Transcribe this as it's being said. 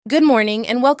Good morning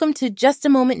and welcome to Just a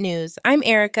Moment News. I'm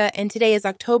Erica and today is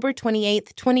October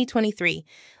 28th, 2023.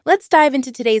 Let's dive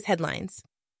into today's headlines.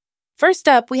 First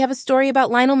up, we have a story about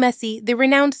Lionel Messi, the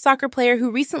renowned soccer player who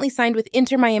recently signed with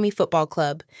Inter Miami Football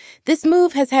Club. This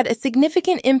move has had a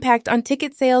significant impact on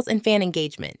ticket sales and fan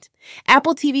engagement.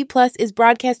 Apple TV Plus is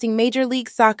broadcasting Major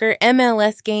League Soccer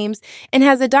MLS games and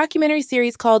has a documentary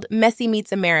series called Messi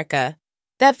Meets America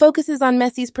that focuses on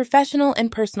Messi's professional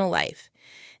and personal life.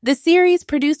 The series,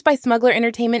 produced by Smuggler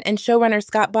Entertainment and showrunner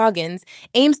Scott Boggins,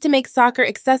 aims to make soccer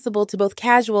accessible to both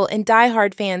casual and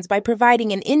die-hard fans by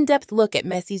providing an in-depth look at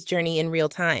Messi's journey in real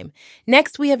time.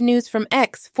 Next, we have news from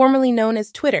X, formerly known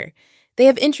as Twitter. They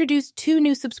have introduced two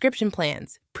new subscription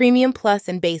plans, Premium Plus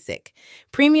and Basic.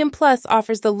 Premium Plus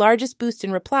offers the largest boost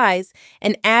in replies,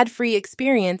 an ad-free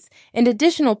experience, and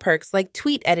additional perks like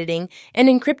tweet editing and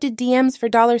encrypted DMs for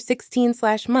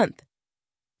 $16/month.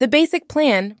 The basic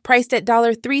plan, priced at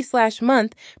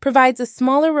 $3/month, provides a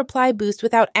smaller reply boost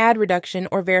without ad reduction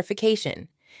or verification.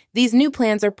 These new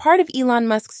plans are part of Elon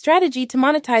Musk's strategy to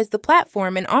monetize the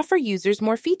platform and offer users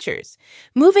more features.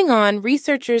 Moving on,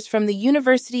 researchers from the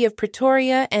University of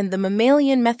Pretoria and the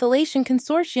Mammalian Methylation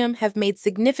Consortium have made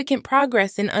significant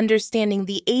progress in understanding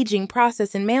the aging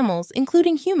process in mammals,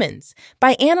 including humans.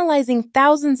 By analyzing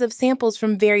thousands of samples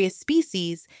from various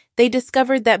species, they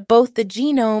discovered that both the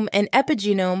genome and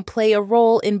epigenome play a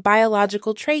role in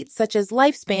biological traits such as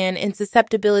lifespan and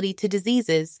susceptibility to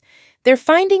diseases. Their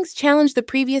findings challenge the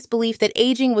previous belief that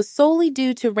aging was solely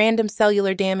due to random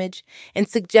cellular damage and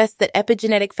suggest that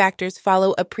epigenetic factors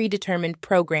follow a predetermined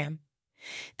program.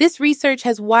 This research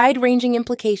has wide-ranging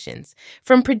implications,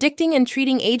 from predicting and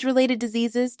treating age-related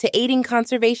diseases to aiding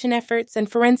conservation efforts and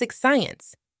forensic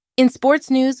science. In sports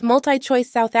news, MultiChoice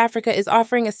South Africa is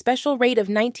offering a special rate of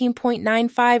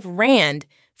 19.95 Rand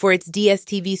for its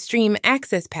DStv Stream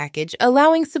Access package,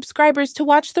 allowing subscribers to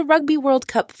watch the Rugby World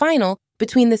Cup final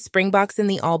between the Springboks and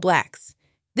the All Blacks.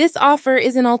 This offer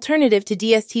is an alternative to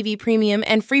DStv Premium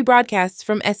and free broadcasts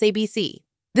from SABC.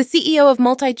 The CEO of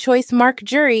MultiChoice, Mark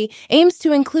Jury, aims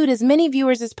to include as many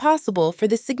viewers as possible for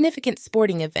this significant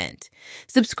sporting event.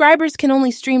 Subscribers can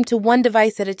only stream to one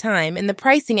device at a time, and the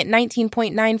pricing at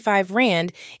 19.95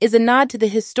 Rand is a nod to the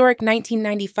historic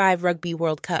 1995 Rugby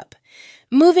World Cup.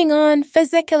 Moving on,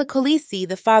 Fezekela Kolisi,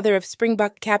 the father of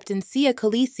Springbok captain Siya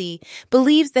Kolisi,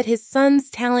 believes that his son's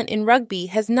talent in rugby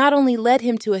has not only led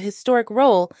him to a historic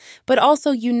role, but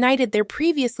also united their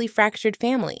previously fractured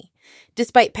family.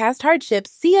 Despite past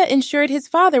hardships, Siya ensured his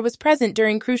father was present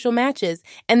during crucial matches,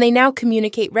 and they now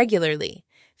communicate regularly.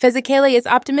 Fezekela is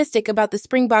optimistic about the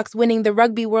Springboks winning the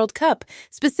Rugby World Cup,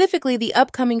 specifically the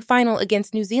upcoming final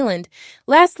against New Zealand.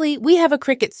 Lastly, we have a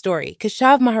cricket story.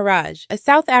 Keshav Maharaj, a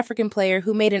South African player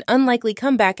who made an unlikely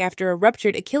comeback after a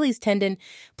ruptured Achilles tendon,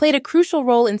 played a crucial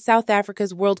role in South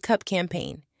Africa's World Cup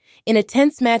campaign. In a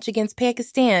tense match against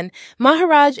Pakistan,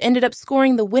 Maharaj ended up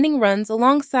scoring the winning runs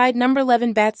alongside number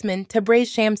 11 batsman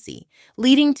Tabraiz Shamsi,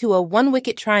 leading to a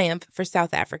one-wicket triumph for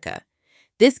South Africa.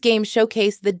 This game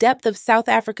showcased the depth of South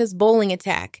Africa's bowling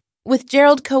attack. With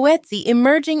Gerald Coetzee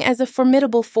emerging as a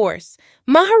formidable force,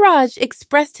 Maharaj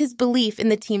expressed his belief in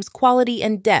the team's quality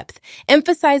and depth,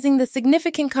 emphasizing the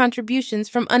significant contributions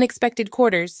from unexpected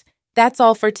quarters. That's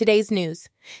all for today's news.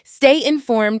 Stay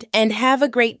informed and have a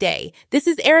great day. This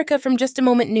is Erica from Just a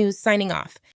Moment News signing off.